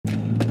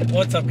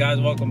What's up, guys?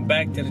 Welcome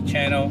back to the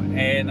channel,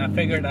 and I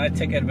figured I'd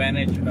take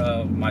advantage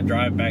of my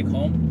drive back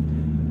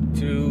home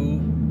to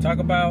talk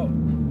about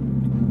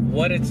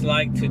what it's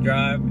like to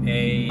drive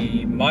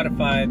a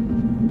modified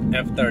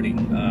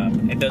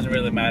F30. It doesn't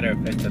really matter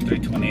if it's a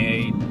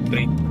 328,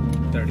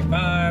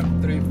 335,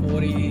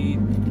 340,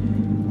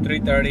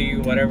 330,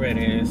 whatever it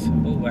is.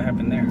 Ooh, what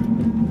happened there?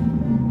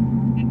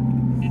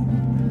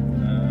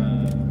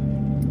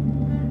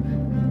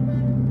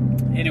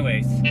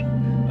 Anyways,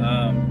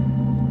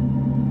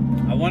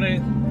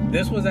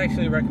 this was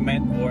actually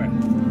recommended, or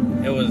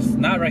it was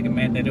not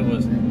recommended, it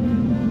was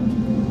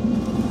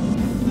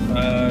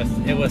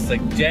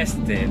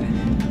suggested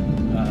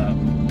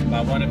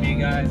by one of you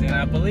guys, and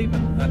I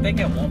think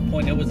at one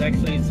point it was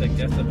actually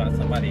suggested by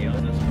somebody else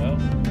as well.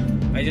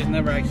 I just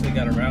never actually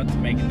got around to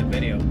making the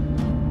video.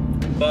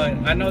 But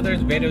I know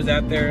there's videos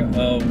out there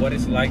of what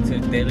it's like to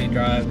daily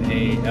drive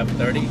a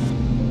F30,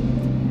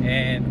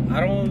 and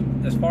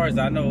as far as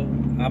I know,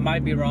 I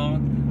might be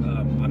wrong.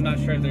 I'm not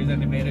sure if there's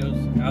any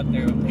videos out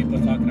there of people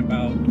talking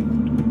about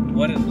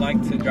what it's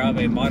like to drive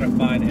a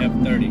modified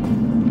F30.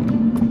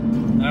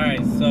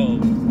 Alright, so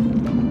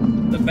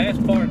the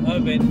best part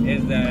of it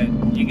is that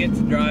you get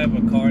to drive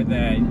a car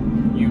that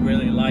you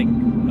really like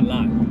a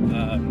lot.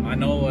 I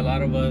know a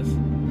lot of us,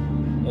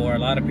 or a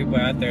lot of people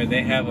out there,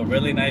 they have a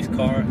really nice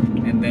car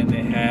and then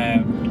they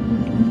have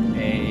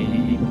a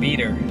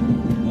beater.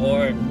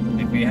 Or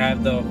if you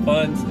have the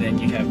funds, then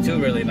you have two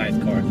really nice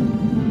cars.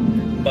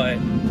 But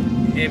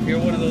if you're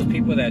one of those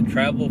people that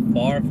travel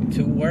far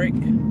to work,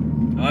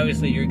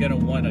 obviously you're gonna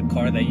want a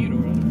car that you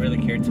don't really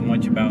care too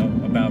much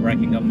about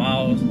racking up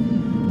miles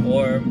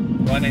or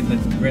running the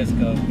risk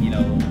of,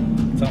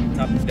 some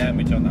type of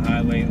damage on the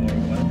highway or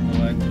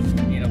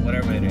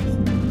whatever it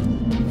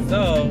is.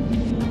 So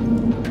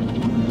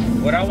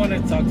what I want to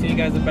talk to you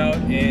guys about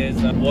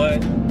is what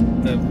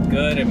the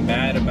good and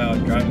bad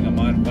about driving a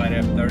modified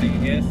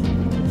F30 is.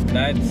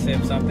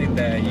 That's something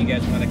that you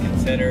guys want to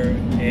consider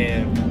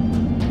if,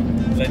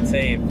 let's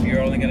say, if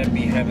you're only going to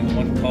be having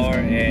one car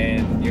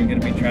and you're going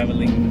to be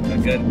traveling a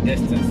good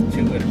distance to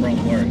and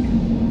from work.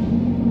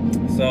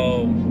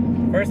 So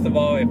first of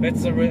all, if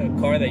it's a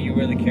car that you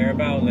really care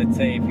about, let's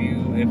say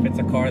if it's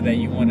a car that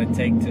you want to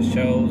take to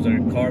shows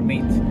or car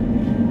meets,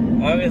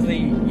 obviously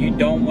you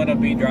don't want to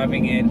be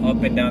driving it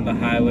up and down the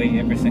highway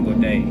every single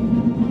day.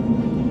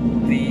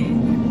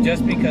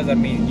 Just because,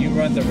 you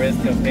run the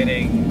risk of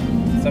hitting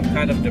some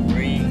kind of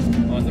debris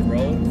on the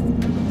road,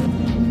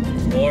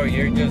 or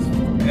you're just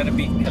going to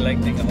be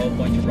collecting a whole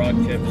bunch of rock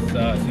chips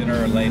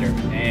sooner or later.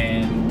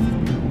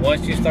 And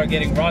once you start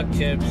getting rock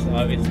chips,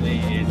 obviously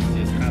it's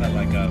just kind of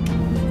like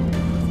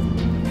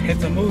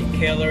it's a mood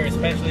killer,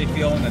 especially if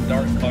you own a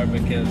dark car,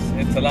 because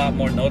it's a lot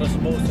more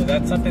noticeable. So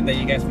that's something that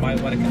you guys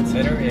might want to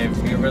consider if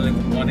you're really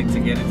wanting to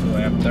get into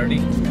an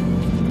F30.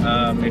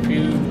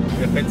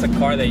 If it's a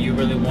car that you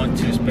really want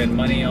to spend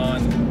money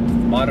on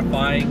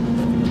modifying,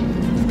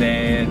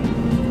 then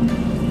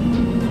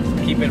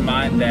keep in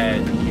mind that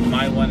you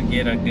might want to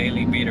get a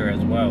daily beater as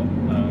well.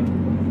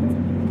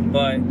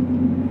 But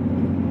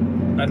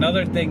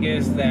another thing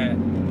is that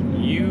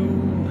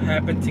you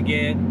happen to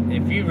get,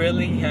 if you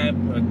really have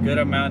a good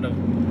amount of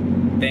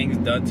things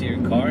done to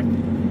your car,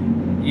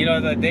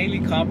 the daily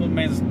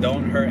compliments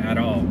don't hurt at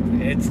all.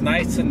 It's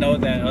nice to know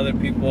that other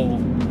people,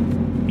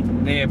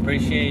 they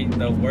appreciate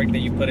the work that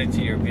you put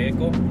into your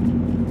vehicle.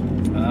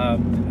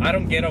 I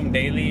don't get them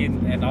daily,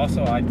 and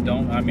also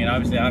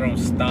obviously I don't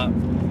stop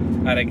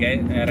at a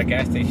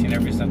gas station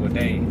every single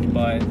day,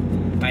 but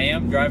I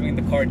am driving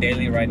the car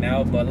daily right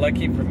now. But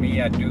lucky for me,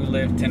 I do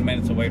live 10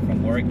 minutes away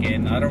from work,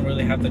 and I don't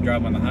really have to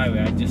drive on the highway.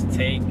 I just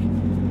take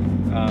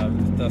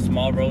the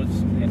small roads,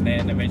 and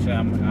then eventually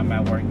I'm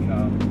at work.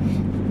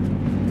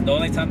 The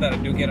only time that I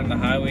do get on the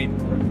highway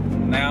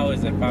now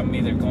is if I'm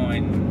either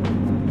going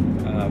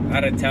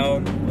out of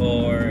town,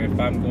 or if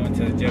I'm going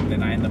to the gym,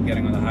 then I end up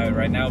getting on the highway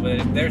right now.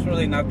 But there's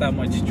really not that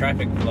much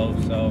traffic flow,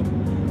 so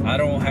I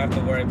don't have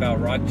to worry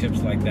about rock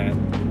chips like that.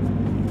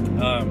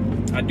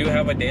 I do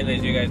have a daily,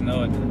 as you guys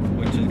know,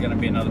 which is going to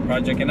be another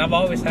project, and I've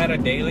always had a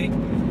daily.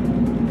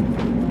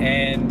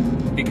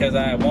 And because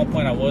at one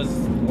point I was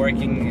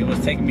working, it was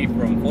taking me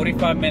from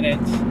 45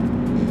 minutes,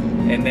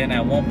 and then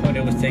at one point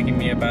it was taking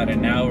me about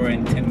an hour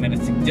and 10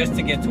 minutes just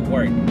to get to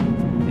work.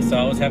 So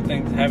I was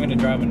having to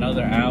drive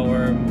another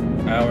hour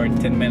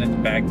and 10 minutes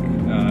back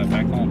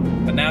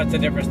home. But now it's a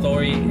different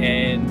story,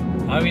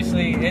 and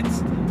obviously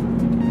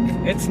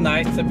it's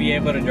nice to be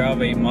able to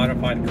drive a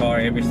modified car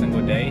every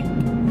single day,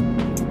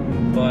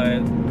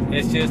 but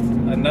it's just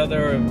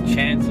another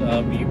chance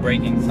of you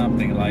breaking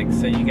something. Like,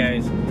 say you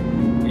guys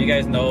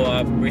know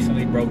I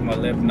recently broke my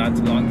lip not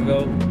too long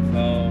ago,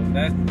 so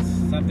that's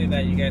something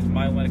that you guys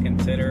might want to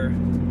consider.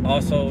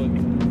 Also,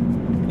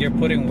 you're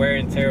putting wear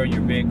and tear on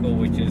your vehicle,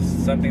 which is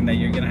something that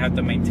you're gonna have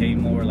to maintain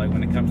more, like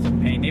when it comes to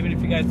paint. Even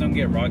if you guys don't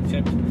get rock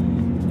chips,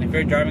 if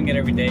you're driving it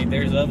every day,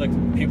 there's other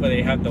people that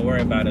you have to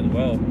worry about as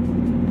well.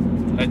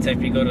 Let's say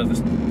if you go to the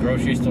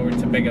grocery store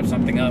to pick up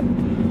something up,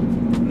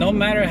 no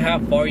matter how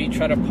far you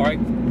try to park,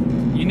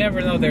 you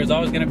never know. There's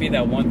always going to be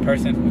that one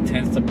person who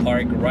tends to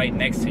park right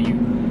next to you,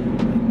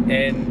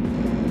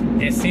 and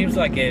it seems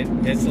like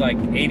it's like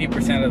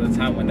 80% of the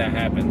time when that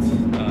happens.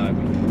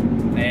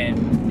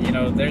 And you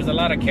know, there's a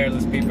lot of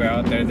careless people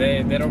out there.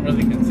 They don't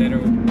really consider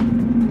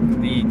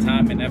the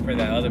time and effort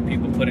that other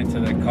people put into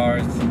their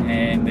cars,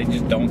 and they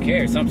just don't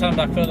care. Sometimes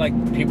I feel like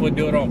people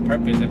do it on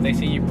purpose. If they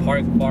see you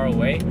park far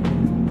away,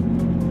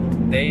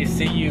 they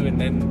see you and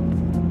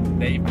then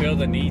they feel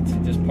the need to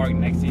just park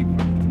next to you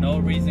for no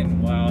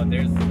reason while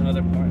there's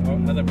other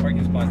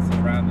parking spots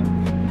around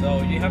them.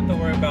 So you have to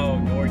worry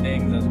about door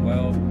dings as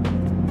well.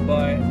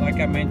 But like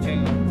I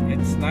mentioned,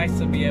 it's nice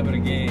to be able to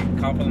get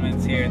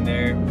compliments here and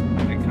there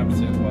when it comes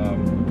to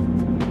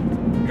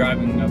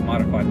driving a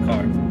modified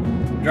car.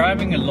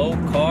 Driving a low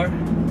car,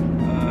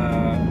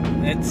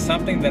 it's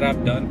something that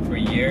I've done for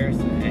years,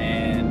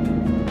 and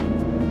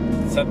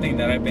something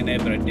that I've been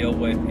able to deal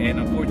with. And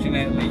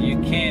unfortunately, you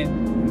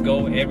can't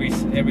go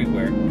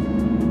everywhere.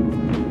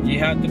 You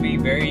have to be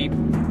very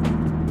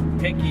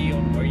picky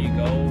on where you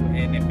go,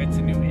 and if it's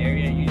a new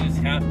area, you just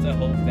have to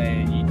hope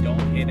that you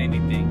don't hit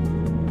anything.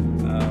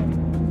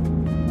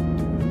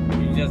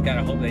 You just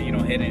gotta hope that you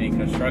don't hit any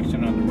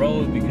construction on the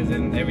road, because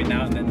then every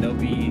now and then they'll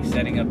be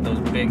setting up those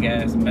big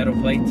ass metal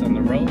plates on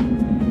the road,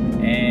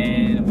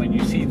 and when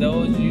you see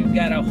those, you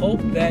gotta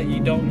hope that you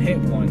don't hit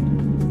one.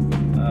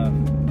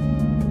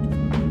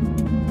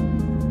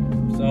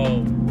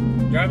 So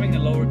driving a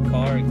lowered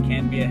car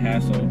can be a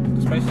hassle,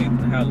 especially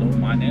how low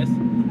mine is.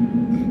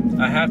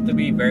 I have to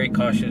be very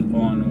cautious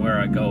on where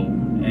I go,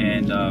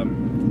 and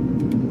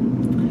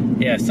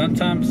yeah,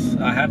 sometimes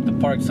I have to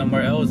park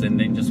somewhere else and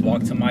then just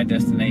walk to my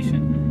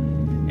destination.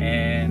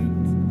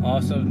 And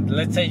also,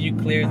 let's say you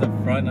clear the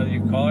front of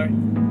your car,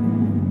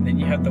 then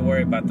you have to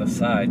worry about the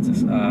sides.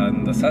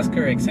 The side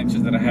skirt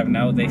extensions that I have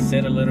now, they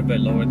sit a little bit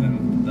lower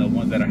than the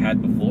ones that I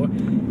had before,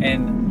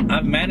 and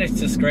I've managed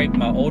to scrape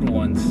my old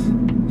ones,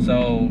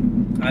 so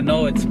I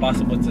know it's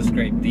possible to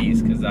scrape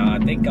these, because I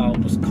think I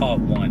almost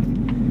caught one.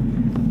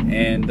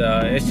 And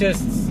it's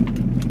just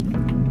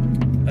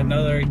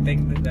another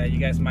thing that you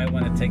guys might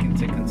want to take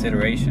into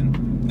consideration,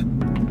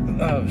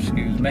 oh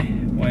excuse me,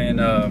 when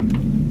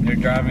you're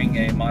driving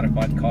a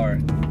modified car.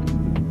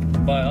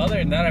 But other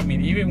than that, I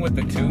mean, even with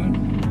the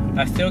tune,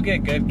 I still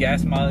get good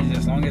gas mileage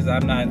as long as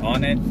I'm not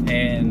on it.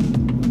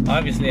 And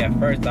obviously at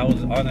first I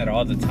was on it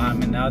all the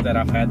time, and now that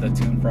I've had the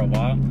tune for a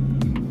while,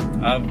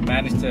 I've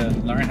managed to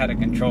learn how to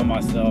control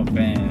myself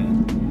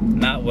and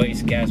not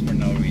waste gas for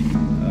no reason.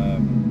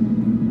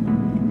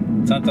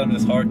 Sometimes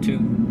it's hard to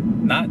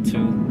not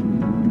to,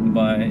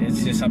 but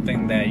it's just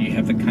something that you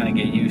have to kind of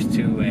get used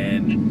to.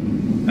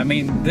 And I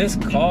mean, this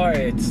car,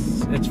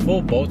 it's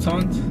full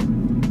bolt-ons,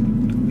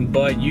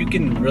 but you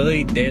can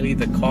really daily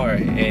the car.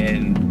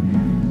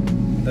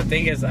 And the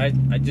thing is, I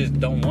just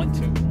don't want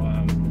to.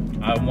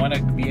 I want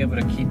to be able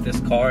to keep this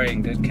car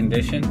in good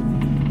condition.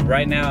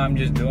 Right now I'm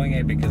just doing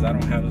it because I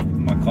don't have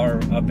my car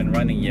up and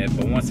running yet,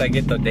 but once I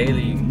get the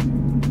daily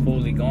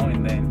fully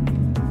going, then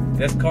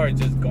this car is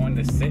just going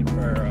to sit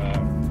for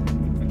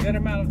a good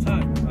amount of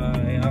time.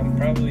 I'm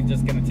probably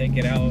just going to take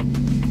it out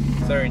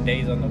certain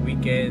days on the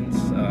weekends,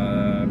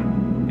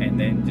 and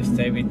then just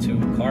save it to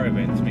car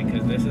events,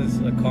 because this is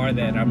a car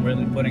that I'm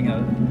really putting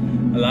a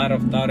lot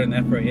of thought and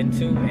effort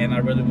into, and I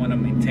really want to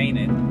maintain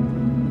it.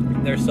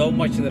 There's so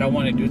much that I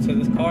want to do to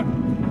this car,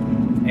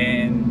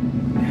 and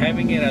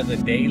having it as a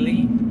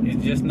daily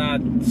is just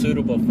not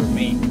suitable for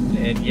me.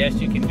 And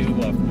yes, you can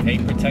do a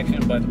paint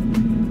protection, but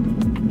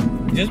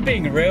just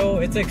being real,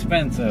 it's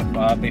expensive.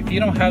 If you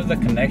don't have the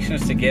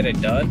connections to get it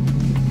done,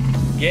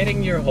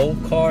 getting your whole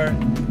car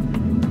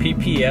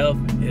PPF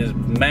is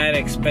mad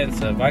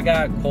expensive. I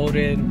got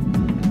quoted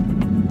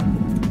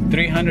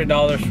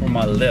 $300 for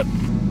my lip,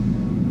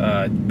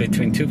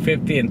 between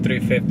 $250 and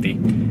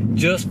 $350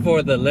 just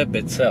for the lip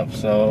itself.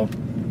 So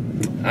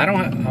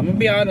I'm gonna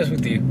be honest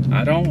with you,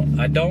 I don't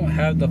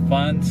have the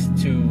funds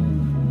to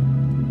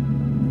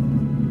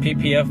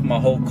PPF my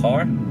whole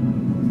car,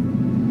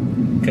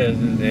 because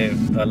if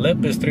a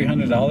lip is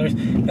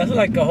 $300, that's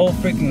like a whole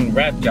freaking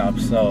wrap job.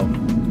 So,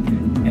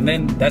 and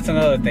then that's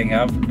another thing,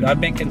 I've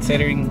been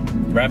considering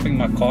wrapping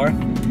my car,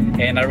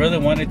 and I really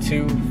wanted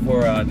to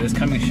for this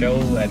coming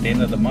show at the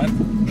end of the month,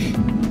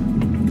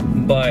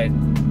 but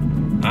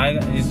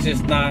it's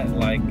just not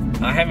like,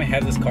 I haven't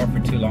had this car for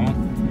too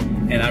long,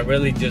 and I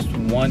really just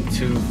want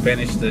to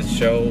finish the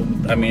show,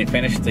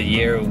 finish the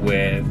year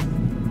with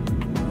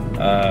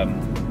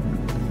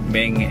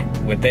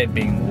it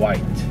being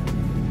white.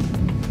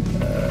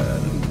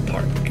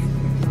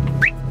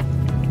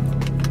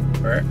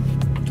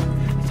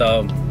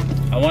 So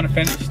I want to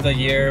finish the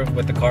year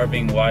with the car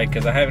being white,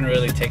 because I haven't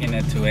really taken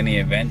it to any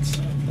events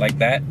like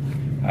that.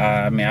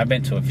 I've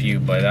been to a few,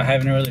 but I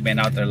haven't really been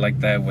out there like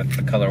that with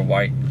the color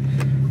white.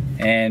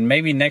 And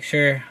maybe next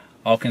year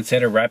I'll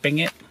consider wrapping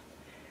it.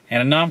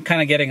 And I know I'm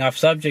kind of getting off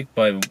subject,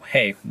 but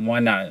hey, why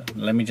not?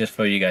 Let me just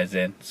fill you guys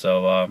in.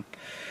 So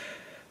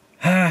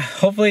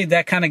hopefully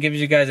that kind of gives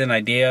you guys an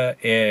idea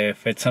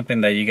if it's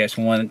something that you guys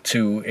want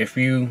to, if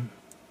you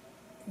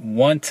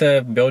want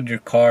to build your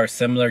car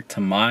similar to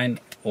mine,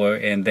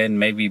 and then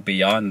maybe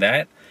beyond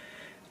that,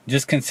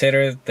 just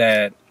consider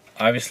that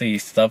obviously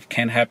stuff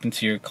can happen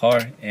to your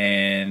car,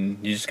 and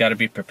you just got to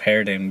be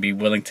prepared and be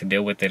willing to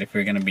deal with it if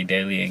you're going to be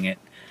dailying it.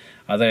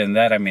 Other than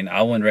that, I mean,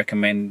 I wouldn't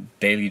recommend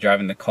daily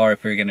driving the car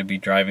if you're going to be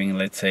driving,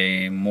 let's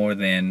say, more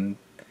than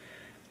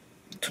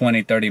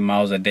 20-30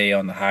 miles a day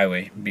on the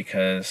highway,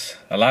 because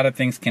a lot of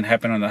things can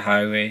happen on the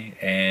highway,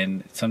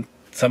 and some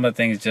of the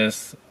things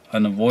just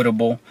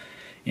unavoidable.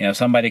 You know,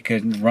 somebody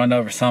could run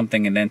over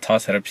something and then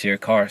toss it up to your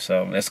car.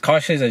 So as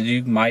cautious as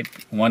you might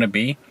want to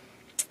be,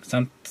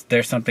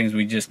 there's some things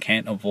we just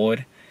can't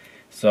avoid.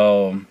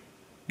 So,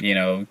 you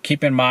know,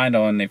 keep in mind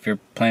on if you're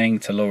planning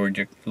to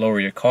lower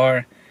your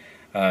car,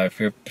 if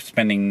you're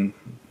spending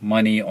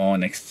money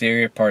on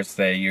exterior parts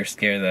that you're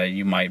scared that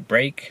you might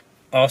break.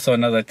 Also,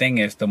 another thing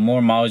is the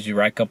more miles you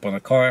rack up on the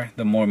car,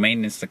 the more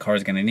maintenance the car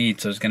is going to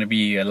need. So it's going to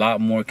be a lot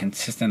more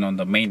consistent on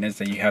the maintenance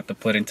that you have to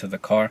put into the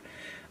car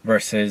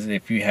versus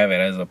if you have it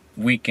as a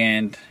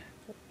weekend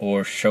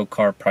or show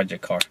car,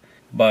 project car.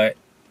 But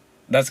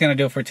that's going to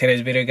do it for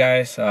today's video,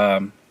 guys.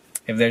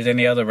 If there's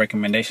any other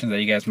recommendations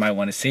that you guys might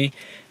want to see,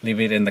 leave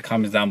it in the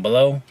comments down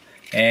below.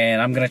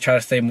 And I'm going to try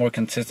to stay more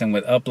consistent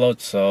with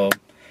uploads. So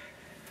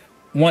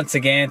once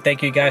again,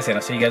 thank you guys, and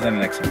I'll see you guys in the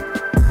next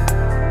one.